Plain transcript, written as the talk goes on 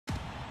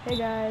Hey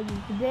guys,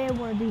 today I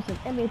want to do some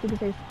NBA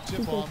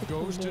 2K16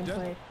 goes to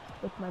gameplay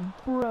with my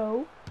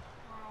bro.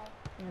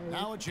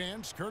 Now a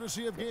chance,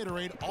 courtesy of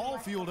Gatorade, all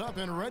fueled up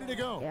and ready to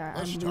go. Yeah,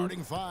 the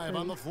starting five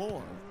on the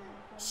floor.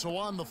 So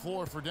on the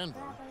floor for Denver,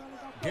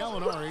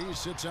 Gallinari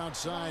sits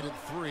outside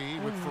at 3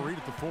 with Fareed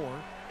at the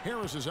 4.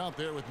 Harris is out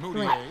there with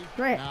Moutier.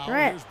 Now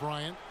here's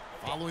Bryant,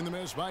 following the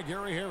miss by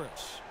Gary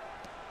Harris.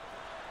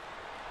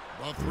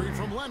 The 3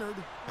 from Leonard.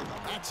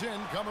 That's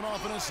in, coming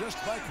off an assist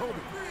by Kobe.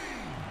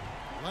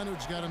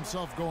 Leonard's got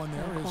himself going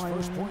there. His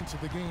first points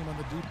of the game on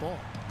the deep ball.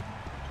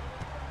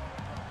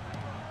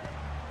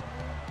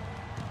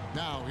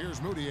 Now here's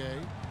Moutier,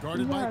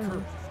 guarded by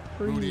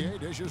Curry. Moutier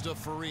dishes to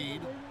Fareed.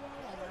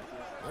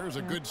 There's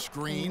a good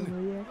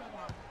screen.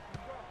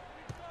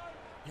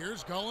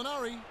 Here's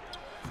Gallinari.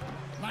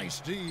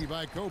 Nice D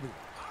by Kobe.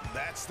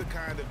 That's the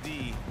kind of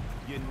D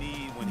you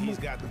need when he's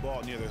got the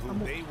ball near the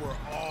hoop. They were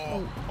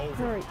all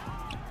over.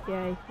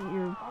 Yeah,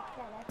 you're...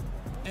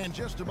 And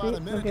just about a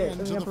minute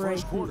into the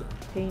first quarter.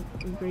 Paint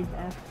and grade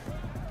F.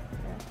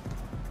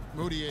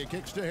 Moutier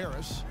kicks to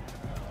Harris.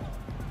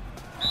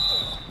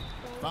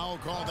 Foul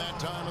call that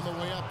time on the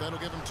way up. That'll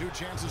give him 2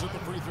 chances at the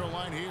free throw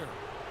line here.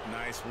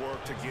 Nice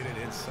work to get it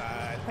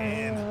inside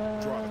and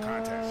draw the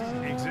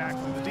contact.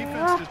 Exactly. The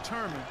defense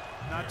determined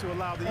not to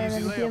allow the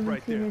easy layup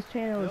right there. His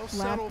channel They'll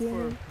settle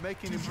for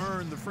making him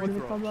earn the free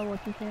throw.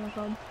 What's his channel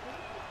called?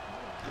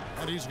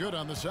 And he's good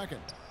on the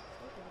second.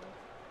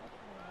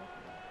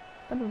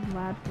 That was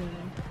lab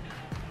gaming.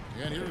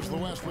 And here's the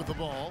West with the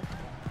ball.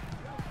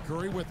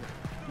 Curry with it.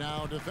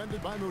 Now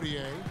defended by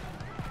Moutier.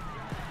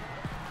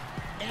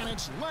 And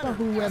it's Leonard.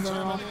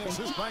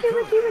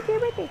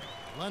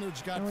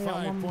 Leonard's got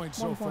 5 points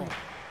so far.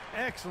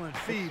 Excellent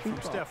feed from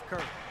Steph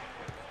Curry.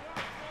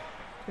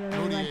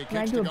 Moutier Can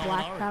I kicks do a to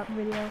blacktop Gallinari.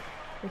 video?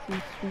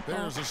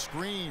 There's a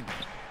screen.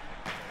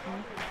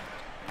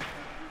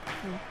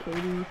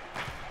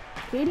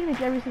 Katie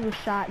makes every single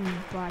shot in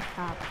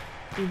blacktop.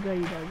 He's good,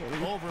 he does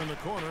it. Over in the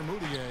corner,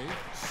 Moutier.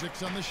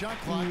 6 on the shot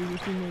clock.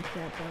 He makes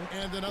that, though.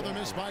 And another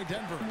miss by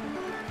Denver.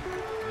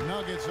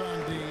 Nuggets on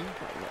D.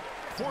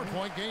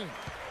 4-point game.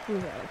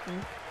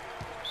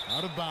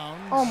 Out of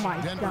bounds. Oh my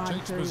Denver God,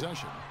 takes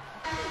possession.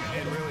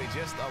 And really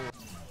just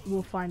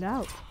we'll find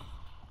out.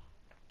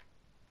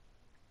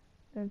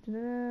 No,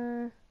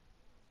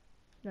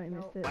 you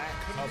missed it.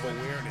 lack of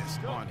awareness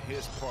on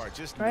his part.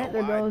 Just right,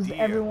 no there goes idea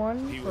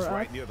everyone he was for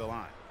right us. near the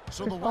line.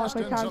 So the West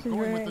ends up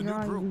going with the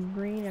new group.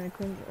 Green and I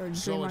couldn't, or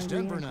So it's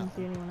Green, Denver I couldn't now.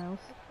 see anyone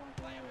else.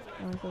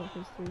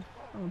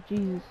 Oh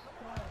Jesus.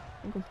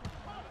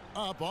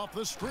 Up off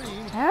the screen.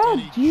 How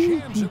and do he you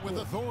jams it with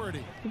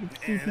authority.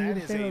 And that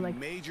is a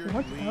major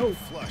lead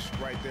flush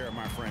right there,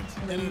 my friends.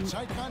 And in a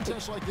tight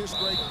contest like this,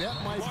 Greg, that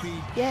might be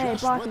Yeah,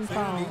 just what blocking they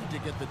foul. need to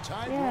get the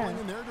tide rolling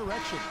in their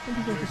direction.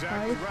 You're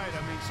exactly right.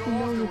 I mean, so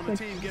often when a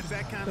team gets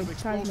that kind of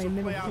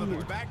explosive play out of the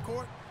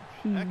backcourt,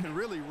 that can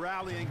really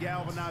rally and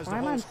galvanize the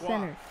whole squad.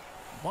 Center.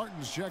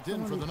 Martin's checked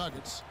in for the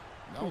Nuggets.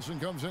 Nelson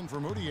comes in for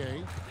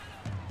Moutier.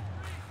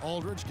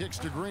 Aldridge kicks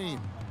to Green.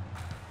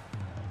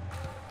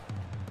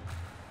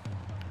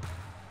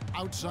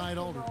 Outside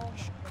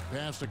Aldridge.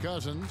 Pass to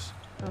Cousins.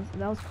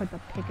 That was quite the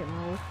pick and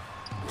roll.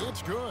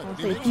 It's good. I'll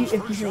He say makes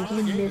his first shot of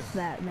the game. missed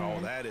that, man.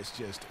 Oh, that is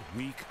just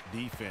weak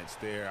defense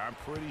there. I'm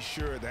pretty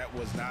sure that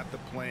was not the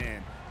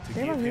plan to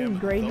Draymond give Green's him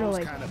grades are those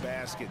like kind of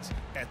baskets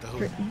at the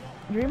hoop.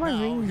 Draymond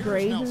Green's here's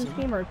grades in Nelson. this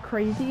game are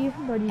crazy,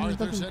 but he just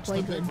Arthur doesn't sets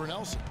play the pick good. for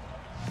Nelson.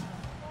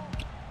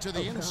 To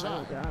the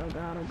inside. Oh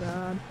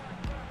God.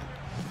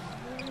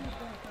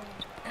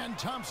 And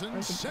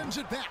Thompson sends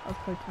it back. Let's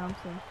play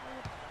Thompson.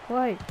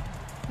 Play.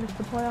 Missed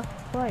the playoff.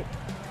 Play.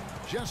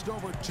 Just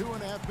over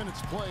 2.5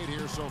 minutes played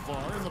here so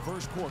far in the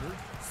first quarter.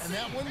 And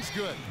that one's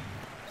good.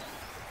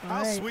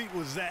 How sweet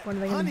was that? When are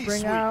they going Honey to bring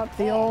sweet. out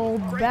the Oh,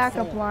 old great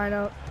backup form.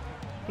 lineup?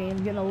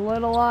 Game's getting a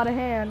little out of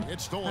hand.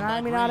 It's stolen And by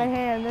I mean out of Green.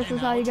 hand. This And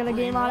is now how you it's get a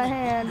Green game out of running.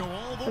 hand. He can go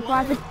all the The way.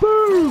 classic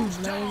boom!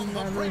 Down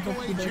the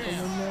breakaway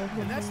jam.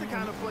 And that's the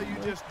kind of play you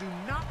just do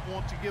not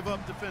want to give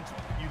up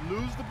defensively. You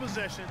lose the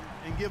possession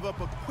and give up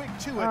a quick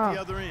 2 at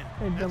the other end.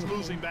 That's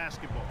losing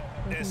basketball.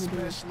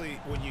 Especially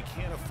when you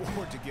can't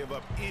afford to give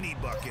up any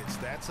buckets.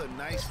 That's a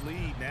nice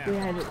lead now.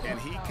 And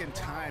he can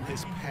time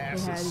his They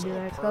passes had to so do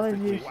that. Colors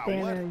perfectly. just Wow,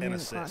 stand what there and an get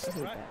assist. caught. I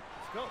hate that.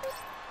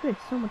 You had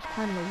so much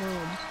time in the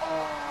world.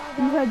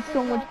 You had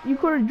so much. You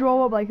could have drove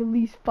up like at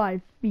least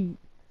 5 feet.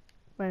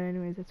 But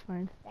anyways, that's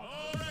fine.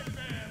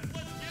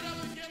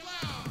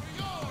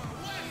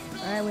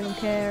 Alright, we don't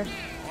care.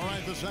 All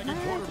right, the second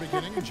quarter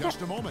beginning in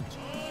just a moment.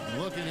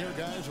 Looking here,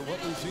 guys, at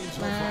what we've seen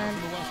so far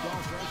from the West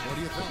All-Stars. What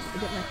do you think? I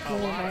get my A floor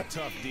lot right. of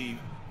tough D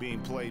being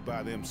played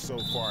by them so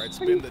far. It's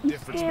What do been the you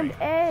difference stand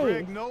maker. A?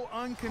 Greg, no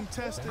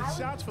uncontested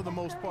shots for the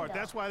most part.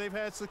 That's why they've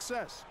had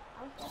success.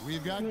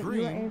 We've got You were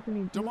Green,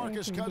 Anthony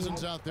DeMarcus Cousins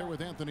Davis. out there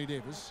with Anthony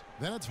Davis.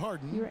 Then it's You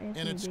Harden, were and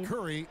Anthony it's Davis.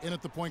 Curry in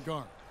at the point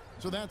guard.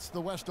 So that's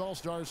the West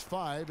All-Stars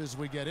 5 as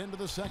we get into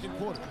the second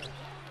quarter.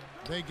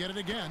 They get it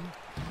again.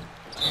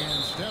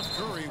 And Steph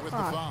Curry with the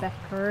foul.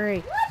 Steph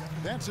Curry.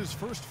 That's his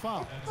first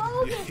foul.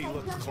 Yeah, he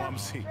looked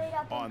clumsy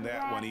on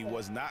that one. He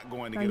was not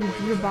going to get away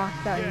with You're it.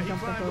 boxed out and he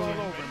jumped climbed up all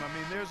over. over him. I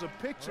mean, there's a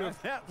picture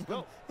of that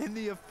one in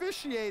the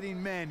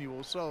officiating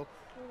manual. So,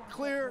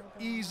 clear,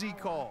 easy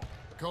call.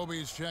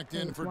 Kobe's checked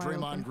in for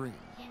Draymond Green.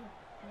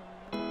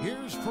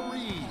 Here's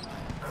Fareed.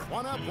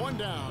 One up, one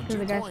down.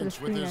 2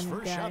 points with his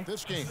first shot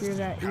this game.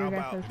 How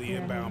about the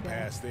inbound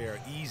pass there?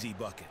 Easy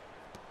bucket.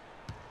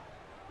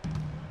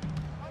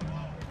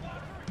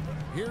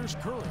 Here's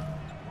Curry.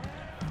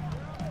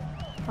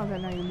 How's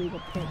that not illegal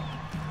pick?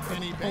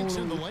 And he banks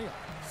in the layup.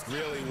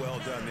 Really well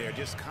done there.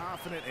 Just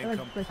confident and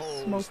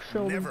composed. Smoke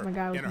shoulders, Never my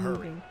guy was in a hurry.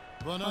 moving.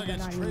 The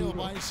Nuggets trail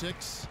by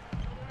 6.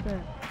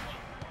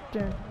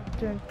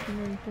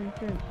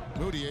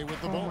 Moutier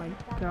with the ball. Oh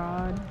my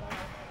God.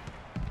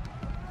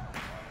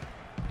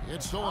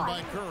 It's stolen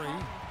by Curry,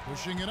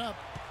 pushing it up.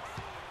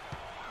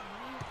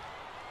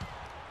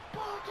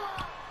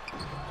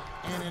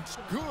 And it's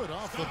good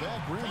off the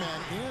back rim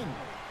and in.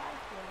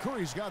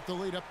 Curry's got the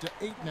lead up to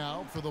 8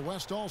 now for the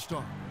West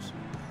All-Stars.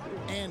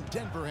 And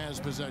Denver has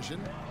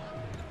possession.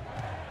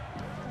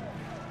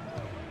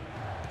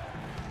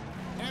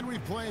 And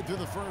we've played through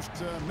the first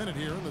minute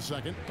here in the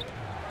second.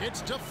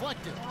 It's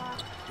deflected.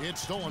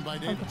 It's stolen by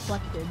Davis.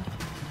 Deflected.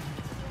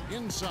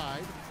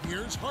 Inside,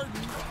 here's Harden.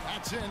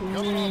 That's in.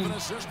 Coming off an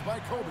assist by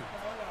Kobe.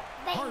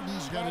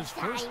 Harden's got his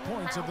first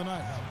points of the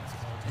night.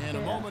 And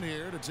a moment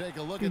here to take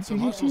a look at some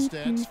hustle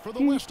stats for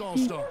the West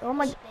All-Stars. Oh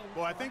my.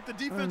 Well, I think the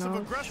defensive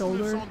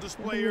aggressiveness on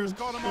display here has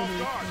caught him off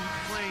guard.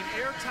 Playing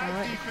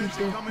airtight defense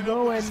and coming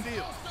up with the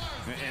steals.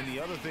 And the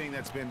other thing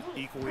that's been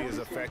equally as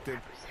effective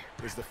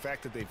is the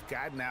fact that they've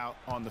gotten out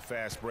on the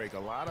fast break. A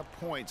lot of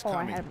points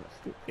coming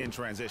in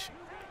transition.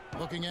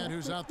 Looking at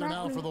who's out there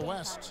now for the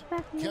West.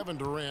 Kevin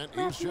Durant,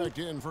 he's checked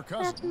in for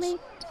Cousins.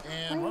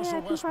 And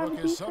Russell Westbrook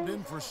is subbed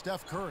in for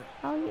Steph Curry.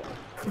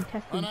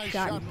 A nice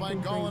shot by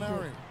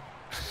Gallinari.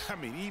 I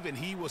mean, even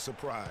he was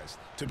surprised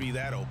to be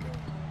that open.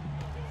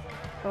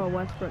 Oh,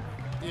 Westbrook.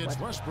 It's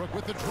Westbrook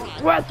with the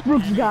drive.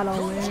 Westbrook's got a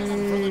lead.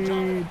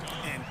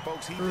 And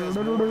folks, he does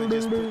more than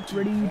just put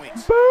 2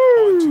 points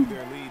onto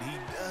their lead. He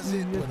does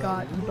it with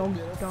got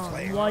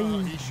Why?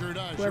 He sure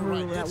does. You're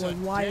right. It's a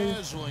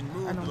dazzling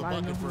move to the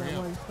bucket for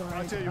him.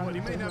 I'll tell you what,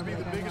 he may not be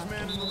the biggest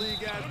man in the league,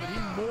 guys, but he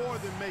more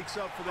than makes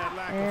up for that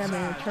lack of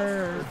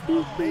size.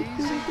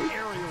 Amazing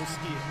aerial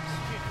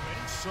skills.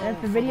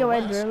 If the video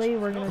ends early,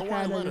 we're gonna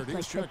try to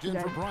just like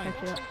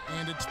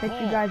pick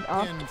you guys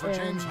up and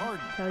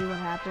tell you what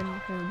happened.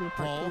 We're gonna do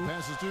Paul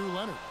passes to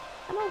Leonard.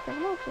 I'm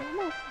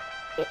open.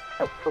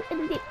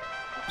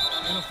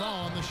 And a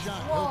foul on the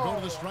shot. He'll go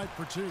to the stripe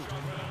for 2.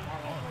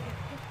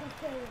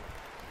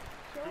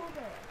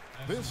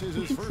 This is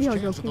his first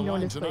chance at the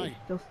line tonight.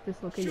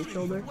 Dislocated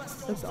shoulder,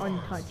 just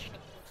untouched.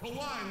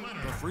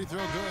 The free throw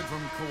good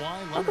from Kawhi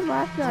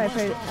Leonard. That's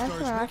the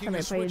last time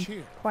I played.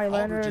 Kawhi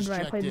Leonard when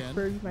I played the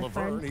Spurs with my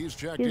friend. His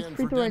free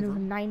throw rate was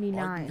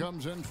 99.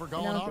 Comes in for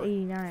Now it's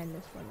 89.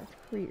 This one. That's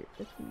weird.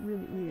 That's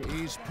really weird.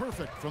 He's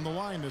perfect from the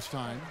line this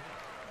time.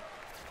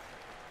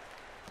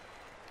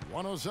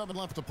 1:07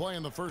 left to play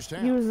in the first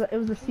half. It was a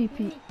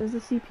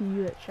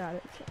CPU that shot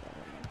it.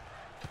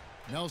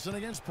 Nelson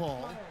against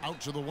Paul. Out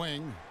to the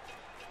wing.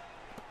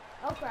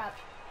 Oh crap.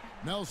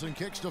 Nelson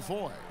kicks to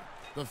Foy.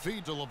 The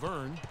feed to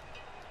Laverne.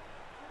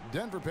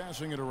 Denver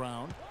passing it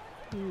around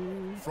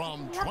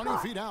from 20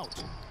 feet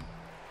out.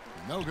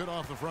 No good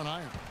off the front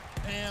iron.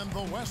 And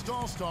the West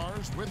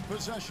All-Stars with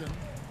possession.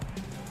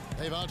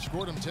 They've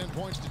outscored him 10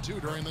 points to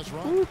 2 during this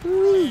run. And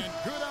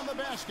good on the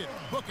basket.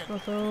 Book it.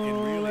 It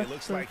really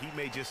looks like he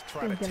may just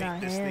try to take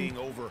this thing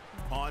over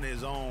on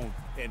his own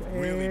and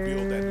really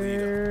build that lead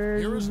up.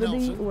 Here is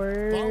Nelson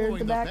following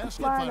the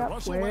basket by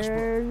Russell Westbrook.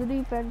 Where's the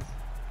defense?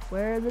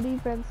 Where's the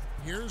defense?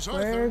 Here's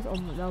Arthur. Oh,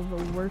 that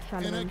was the worst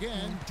shot. And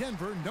again,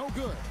 Denver no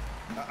good.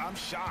 I'm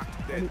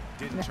shocked that it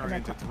didn't turn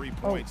into 3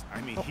 points. I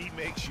mean, he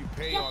makes you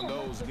pay on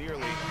those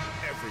nearly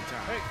every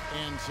time.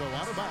 And so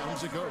out of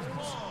bounds it goes.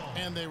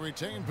 And they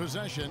retain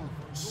possession.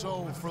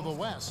 So for the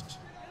West,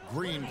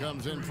 Green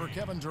comes in for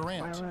Kevin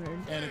Durant.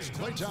 And it's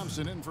Klay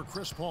Thompson in for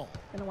Chris Paul.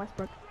 And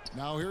Westbrook.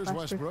 Now here's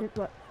Westbrook.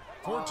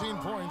 14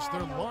 points,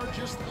 their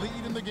largest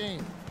lead in the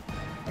game.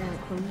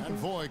 And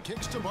Void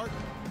kicks to Martin.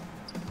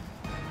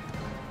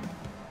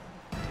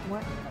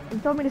 What? You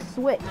told me to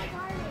switch.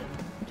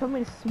 You told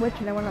me to switch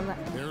and I went on that.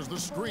 There's the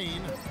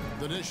screen.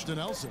 The dish to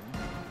Nelson.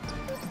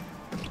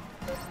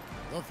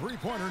 The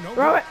three-pointer, no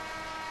Throw good. it.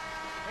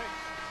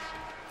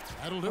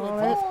 That'll do it,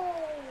 Paul.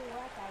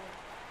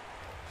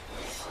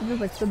 You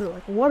just like stood there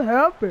like, what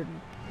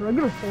happened? Did I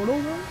get a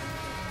photo then? Well,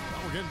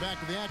 we're getting back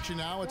to the action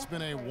now. It's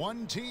been a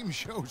one-team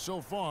show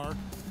so far.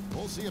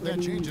 We'll see if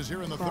that changes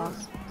here in the third.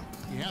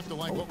 You have to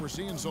like what we're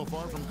seeing so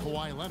far from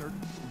Kawhi Leonard.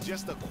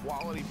 Just a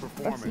quality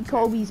performance. Let's see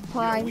Kobe's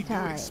prime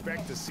time.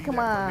 Come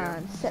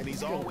on, and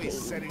he's always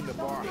setting the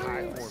bar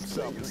high for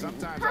himself. And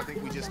sometimes I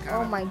think we just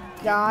kind of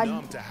get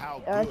numb to how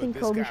good I think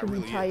Kobe should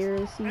really retire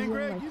this season. And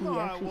Greg, like you know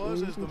how it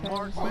was as the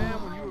mark man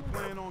when you were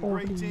playing on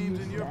great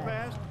teams in your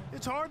past.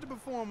 It's hard to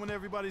perform when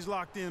everybody's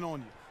locked in on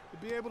you. To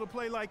be able to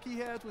play like he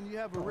has when you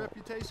have a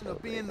reputation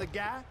of being the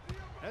guy,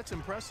 that's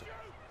impressive.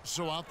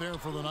 So out there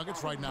for the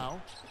Nuggets right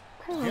now.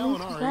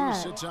 Gallinari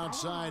sits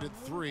outside at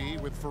 3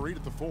 with Faried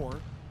at the 4.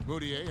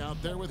 Mudiay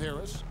out there with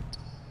Harris.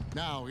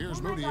 Now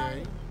here's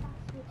Mudiay.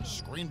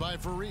 Screen by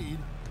Faried.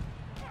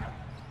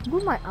 Who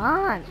am I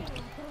on?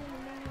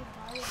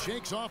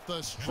 Shakes off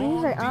the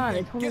strong D.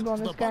 They told me to go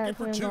on this guy, I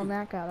told me to go on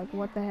that guy. Like,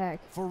 what the heck?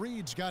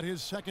 Faried's got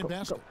his second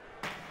basket.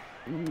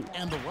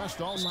 And the West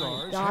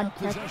All-Stars have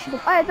possession.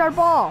 Hey, it's our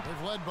ball.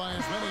 They've led by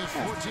as many as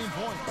 14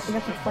 points.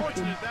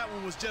 Unfortunate that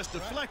one was just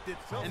deflected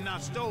and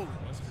not stolen.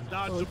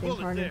 Dodged the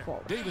bullet there.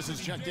 Davis is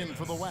checked in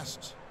for the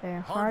West.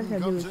 Yeah, Harden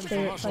comes in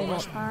for Russell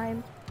Westbrook.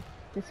 Time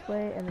this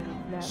way and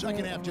then that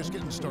Second way. half just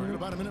getting started.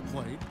 About a minute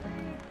played.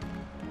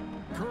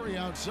 Curry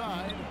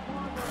outside,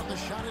 and the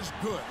shot is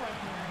good.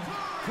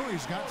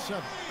 Curry's got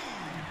 7.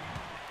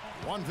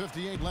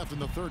 1:58 left in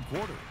the third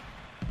quarter.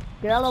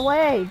 Get out of the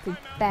way, big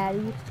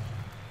fatty.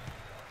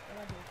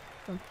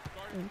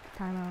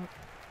 Timeout.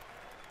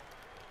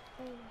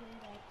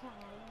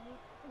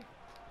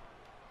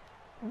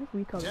 I think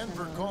we call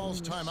Denver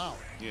calls timeout.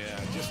 Yeah,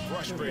 just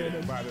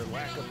frustrated by their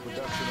lack of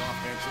production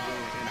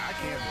offensively, and I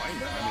can't blame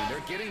them. I mean,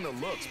 they're getting the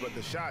looks, but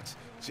the shots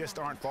just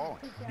aren't falling.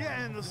 Yeah,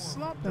 and the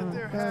slump that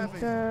they're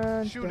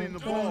having shooting the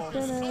ball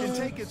can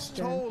take its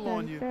toll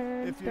on you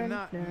if you're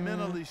not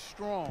mentally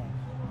strong.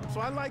 So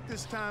I like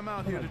this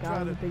timeout here to try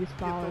to get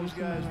those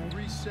guys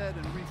reset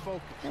and refocus.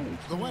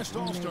 The West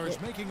All-Stars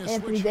making a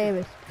Anthony switch.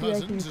 Davis.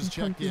 Cousins is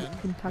checked in.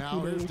 Kentucky Now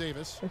here's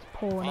Davis.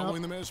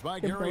 Following the miss by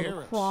Gary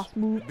Harris. Cross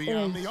move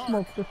Beyond and the arc.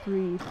 smokes the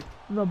 3.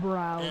 The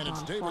brow. And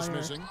it's Davis fire.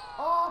 missing.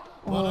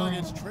 The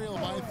Nuggets trail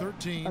by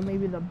 13. Or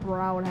maybe the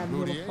brow would have a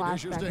little Mudiay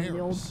dishes flashback to in the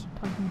old Harris.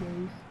 Kentucky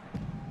days.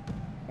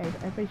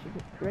 Hey, I think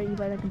right, you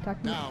played at Kentucky?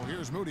 Now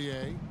here's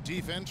Mudiay.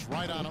 Defense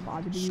right on him.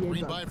 Bothered me Screen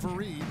is by up.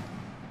 Faried.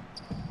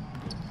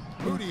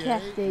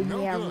 Cascade, Mudiay,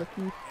 no yeah, good.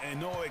 rookie.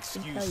 And no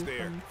excuse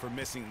there for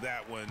missing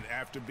that one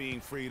after being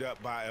freed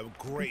up by a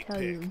great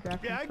pick.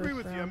 Yeah, I agree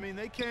with you. I mean,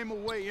 they came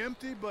away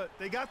empty, but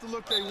they got the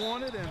look they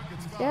wanted, and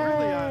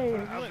Yay.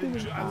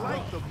 really, I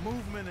like the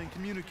movement and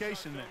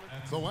communication there.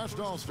 The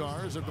West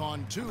All-Stars have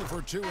gone 2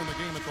 for 2 in the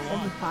game at the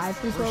line. 5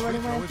 free throw First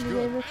running free by throw is Anthony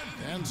good. Davis.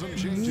 And some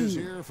changes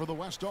here for the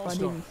West I All-Stars.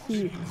 didn't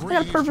see it. I Green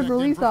got a is perfect checked in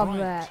release for off of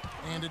Bryant. that.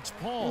 And it's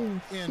Paul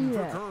Didn't in see for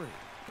that. Curry.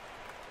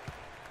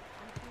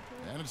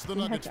 And it's the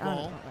You have Nuggets to honor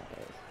ball. it like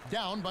this.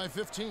 Down by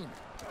 15.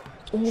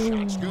 Ooh.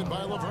 Shots good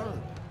by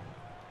Laverne.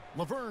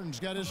 Laverne's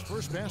got his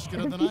first basket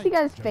of the If you night.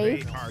 got his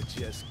face. They are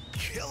just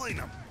killing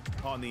them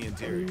on the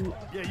interior.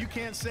 Yeah, you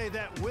can't say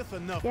that with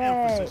enough Yay.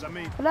 emphasis. I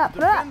mean, Put up,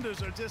 put up.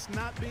 defenders are just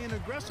not being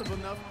aggressive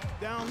enough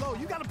down low.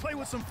 You got to play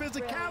with some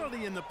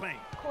physicality in the paint.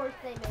 Of course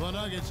they know. The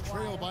Nuggets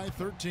trail by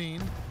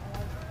 13.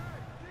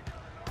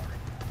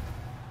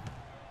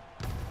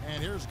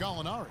 And here's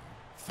Gallinari.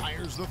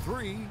 Fires the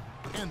 3.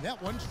 And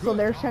that one's good. So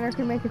their center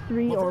can make a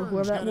 3, or Laverne's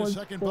whoever got that his was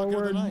second bucket of the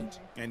forward. night.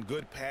 And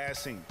good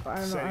passing, I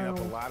don't know, setting I up a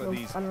don't lot know, of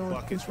these I don't know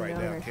buckets what right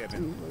the now, other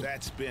Kevin. two was.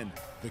 That's been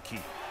the key.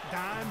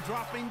 Dime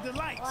dropping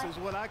delights is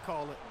what I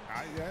call it.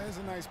 That is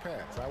a nice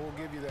pass. I will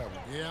give you that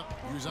one. Yeah,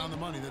 he was on the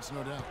money, that's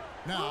no doubt.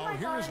 Now,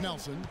 here is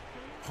Nelson.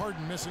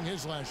 Harden missing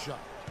his last shot.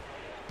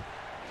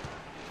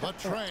 The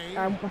tray.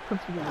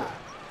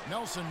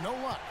 Nelson, no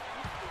luck.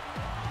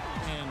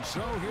 And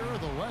so here are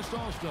the West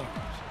All-Stars.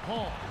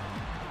 Paul.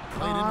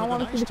 I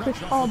want to see the Chris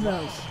Paul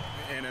though.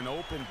 And an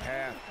open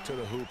path to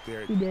the hoop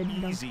there. He did.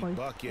 Easy Twice.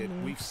 bucket.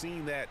 Mhm. We've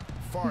seen that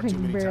far He too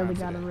many barely times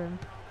got a today. rim.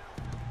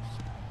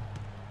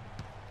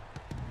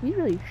 He's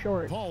really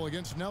short. Paul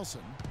against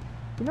Nelson.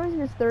 You know he's in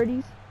his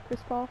 30s, Chris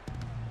Paul?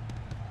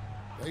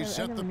 They I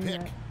set the never knew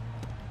pick.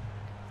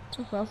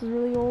 that. Who else is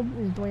really old?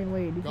 Is Dwayne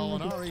Wade. He's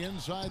like Gallinari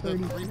inside the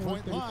 30,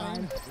 three-point 35.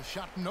 line. The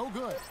shot no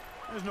good.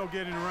 There's no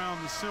getting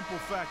around the simple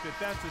fact that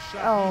that's a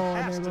shot Oh,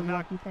 he has there to goes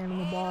knock. Lucky fan on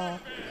the ball.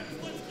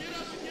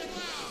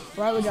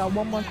 Right, we got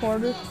one more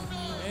quarter.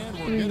 And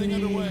we're getting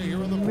underway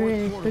here in the fourth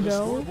Minutes quarter. to The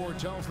go. scoreboard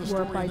tells the We're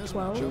story up by in this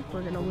 12. matchup.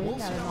 We're going to We'll win. I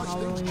see don't know how how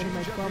we're things only winning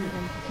by change 12 up here.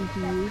 against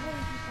CPU.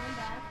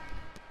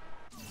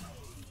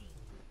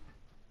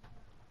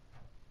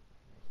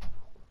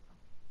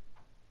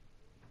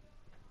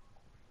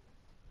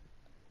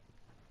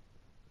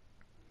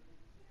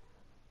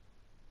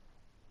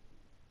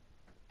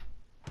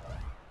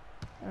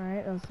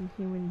 Alright, that was some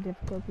human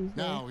difficulties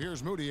there. Now,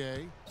 here's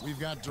Mudiay. We've got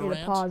We had to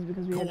Durant. pause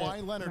because we had Kawhi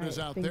to Leonard is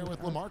write out things there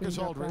with up, LaMarcus things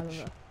up out of Aldridge.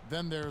 the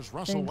Then there's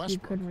Russell things you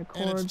Westbrook. couldn't And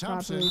it's record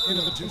Thompson properly,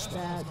 into the so two it's spots.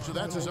 bad. So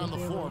that's us on the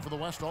Technical. floor for the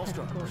West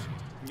All-Stars.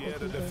 Yeah,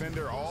 the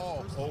defender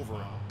all over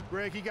him.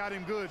 Greg, he got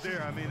him good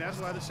there. I mean, that's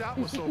why the shot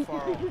was so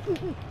far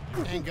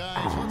off. And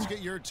guys, let's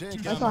get your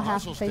take I on saw the half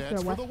hustle the face stats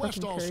of for the Westbrook West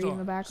and Curry in the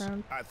All-Stars.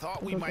 background. I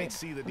thought we Look might at-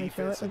 see the let me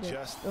show defense it. Look at-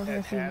 adjust those are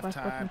at the Westbrook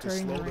halftime and to Curry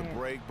and slow the Durant.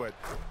 break, but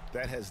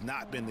that has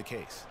not been the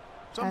case.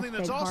 Something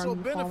that's Hashtag also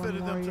Harden, fallen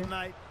benefited them warrior.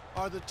 tonight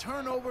are the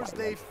turnovers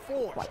they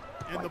forced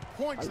and the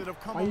points that have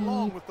come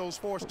along with those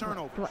forced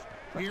turnovers.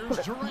 Here's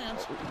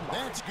Durant.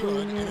 That's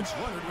good, and it's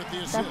Leonard with the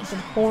That's assist. the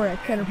 4 at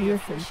center The position.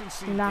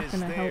 efficiency You're not is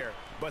going to help. there,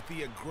 but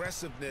the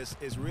aggressiveness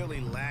is really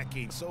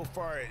lacking. So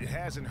far, it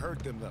hasn't hurt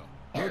them,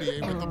 though.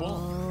 Moutier with the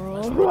ball.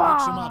 Westbrook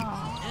picks him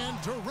up.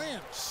 And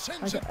Durant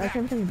sends it back.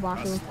 A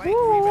slight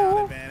rebound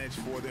advantage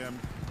for them.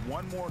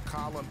 One more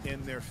column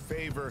in their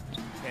favor,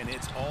 and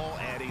it's all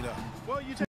adding up. Well, you